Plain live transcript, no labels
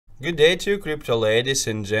Good day to you, crypto ladies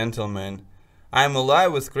and gentlemen. I'm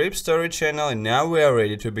live with Cryp Story channel and now we are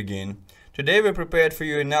ready to begin. Today we prepared for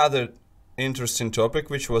you another interesting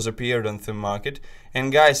topic which was appeared on the market.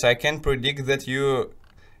 And guys, I can predict that you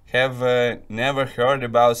have never heard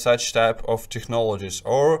about such type of technologies,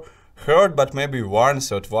 or heard but maybe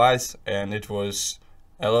once or twice, and it was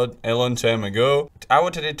a long time ago.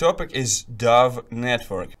 Our today's topic is Dove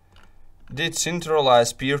network.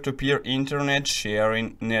 Decentralized peer-to-peer internet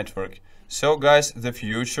sharing network. So guys, the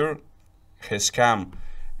future has come,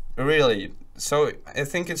 really. So I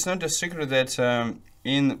think it's not a secret that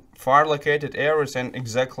in far located areas, and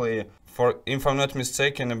exactly, for if I'm not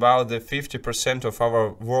mistaken, about the 50% of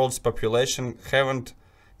our world's population haven't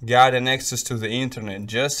gotten access to the internet.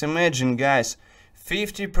 Just imagine guys,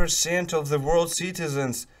 50% of the world's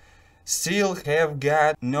citizens still have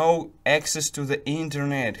got no access to the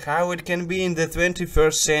internet. How it can be in the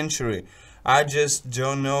 21st century? I just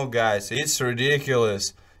don't know guys, it's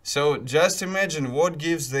ridiculous. So just imagine what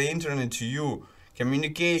gives the internet to you: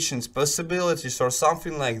 communications, possibilities, or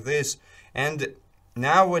something like this. And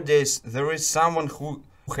nowadays there is someone who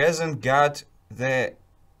hasn't got the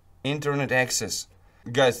internet access.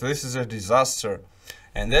 Guys, this is a disaster.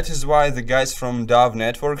 And that is why the guys from Dove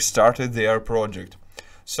Network started their project.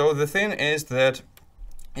 So the thing is that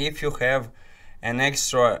if you have an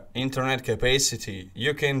extra internet capacity,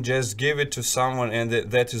 you can just give it to someone and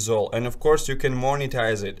that is all. And of course you can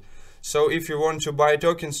monetize it. So if you want to buy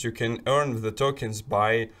tokens, you can earn the tokens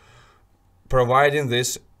by providing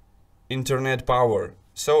this internet power.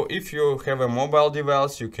 So if you have a mobile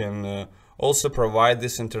device, you can also provide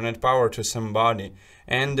this internet power to somebody.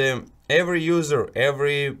 And every user,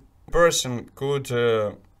 every person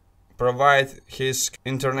could provide his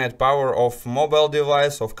internet power of mobile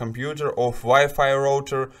device, of computer, of Wi-Fi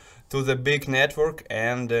router to the big network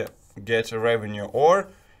and get a revenue. Or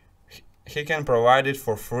he can provide it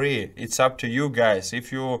for free. It's up to you guys.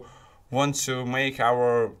 If you want to make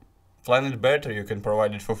our planet better, you can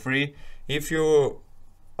provide it for free. If you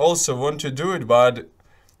also want to do it, but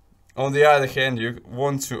on the other hand you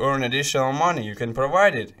want to earn additional money, you can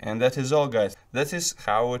provide it. And that is all guys. That is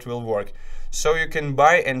how it will work. So you can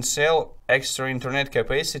buy and sell extra internet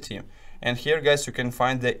capacity, and here guys you can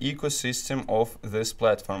find the ecosystem of this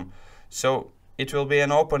platform. So it will be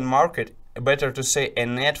an open market, better to say a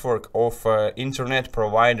network of internet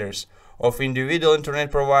providers, of individual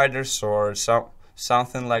internet providers, or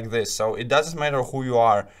something like this. So it doesn't matter who you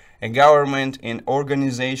are, a government, an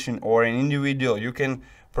organization, or an individual. You can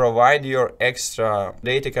provide your extra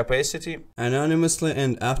data capacity anonymously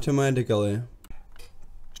and automatically.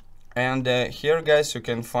 And here guys you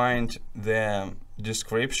can find the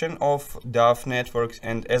description of Dove networks,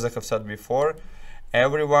 and as I have said before,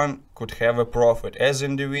 everyone could have a profit, as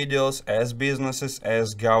individuals, as businesses,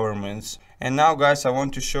 as governments. And now guys, I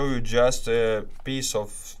want to show you just a piece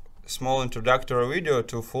of small introductory video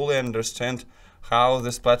to fully understand how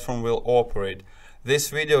this platform will operate. This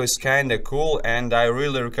video is kinda cool and I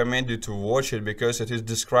really recommend you to watch it, because it is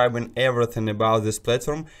describing everything about this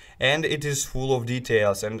platform and it is full of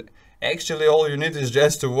details. And actually all you need is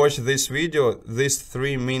just to watch this video, this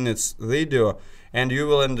 3 minutes video, and you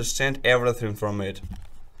will understand everything from it.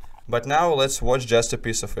 But now let's watch just a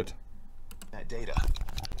piece of it. That data.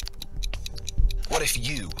 What if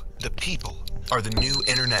you, the people, are the new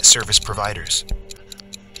internet service providers?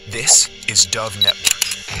 This is Dove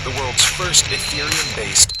Network, the world's first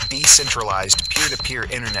Ethereum-based, decentralized, peer-to-peer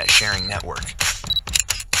internet sharing network.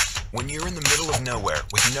 When you're in the middle of nowhere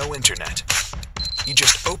with no internet, you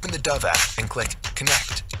just open the Dove app and click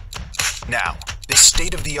Connect. Now, this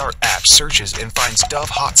state-of-the-art app searches and finds Dove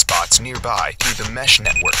hotspots nearby through the mesh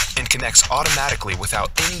network and connects automatically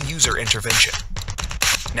without any user intervention.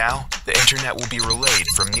 Now, the internet will be relayed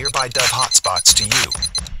from nearby Dove hotspots to you.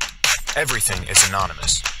 Everything is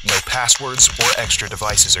anonymous. No passwords or extra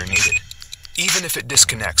devices are needed. Even if it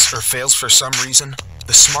disconnects or fails for some reason,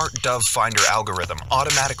 the smart Dove Finder algorithm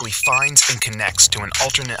automatically finds and connects to an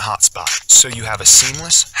alternate hotspot, so you have a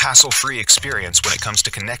seamless, hassle-free experience when it comes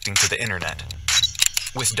to connecting to the internet.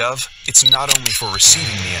 With Dove, it's not only for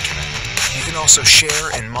receiving the internet. You can also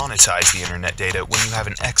share and monetize the internet data when you have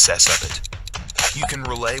an excess of it. You can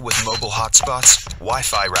relay with mobile hotspots,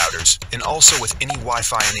 Wi-Fi routers, and also with any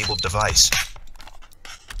Wi-Fi enabled device.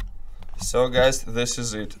 So guys, this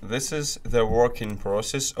is it. This is the working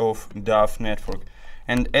process of Dove network.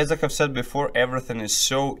 And as I have said before, everything is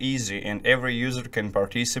so easy and every user can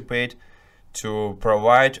participate to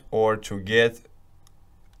provide or to get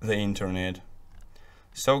the internet.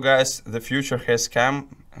 So guys, the future has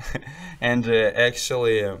come and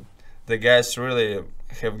actually the guys really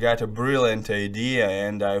have got a brilliant idea,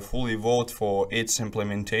 and I fully vote for its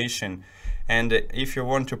implementation. And if you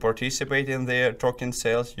want to participate in their token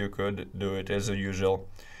sales, you could do it as usual.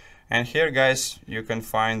 And here, guys, you can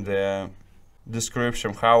find the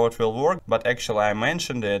description how it will work, but actually I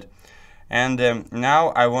mentioned it. And now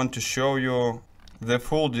I want to show you the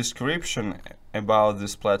full description about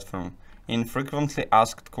this platform in frequently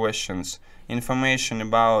asked questions, information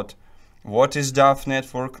about what is Dove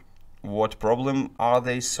Network, what problem are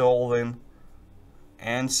they solving,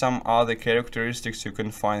 and some other characteristics you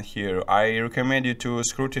can find here. I recommend you to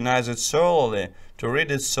scrutinize it thoroughly, to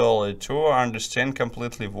read it thoroughly, to understand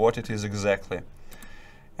completely what it is exactly.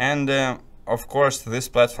 And of course this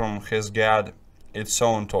platform has got its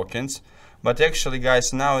own tokens, but actually,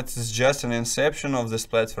 guys, now it is just an inception of this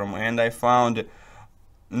platform, and I found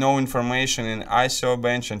no information in ICO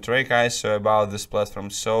bench and Track ICO about this platform,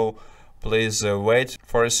 so please wait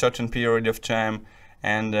for a certain period of time,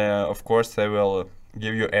 and of course they will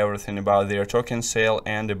give you everything about their token sale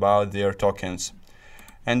and about their tokens.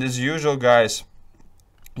 And as usual, guys,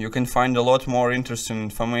 you can find a lot more interesting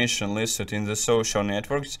information listed in the social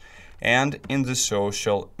networks and in the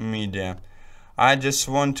social media. I just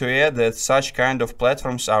want to add that such kind of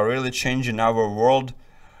platforms are really changing our world,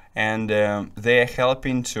 and they are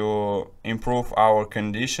helping to improve our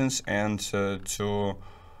conditions and to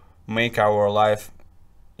make our life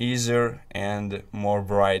easier and more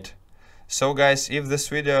bright. So guys, if this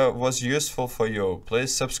video was useful for you,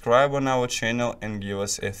 please subscribe on our channel and give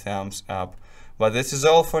us a thumbs up. But this is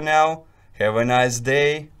all for now. Have a nice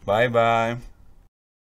day. Bye bye.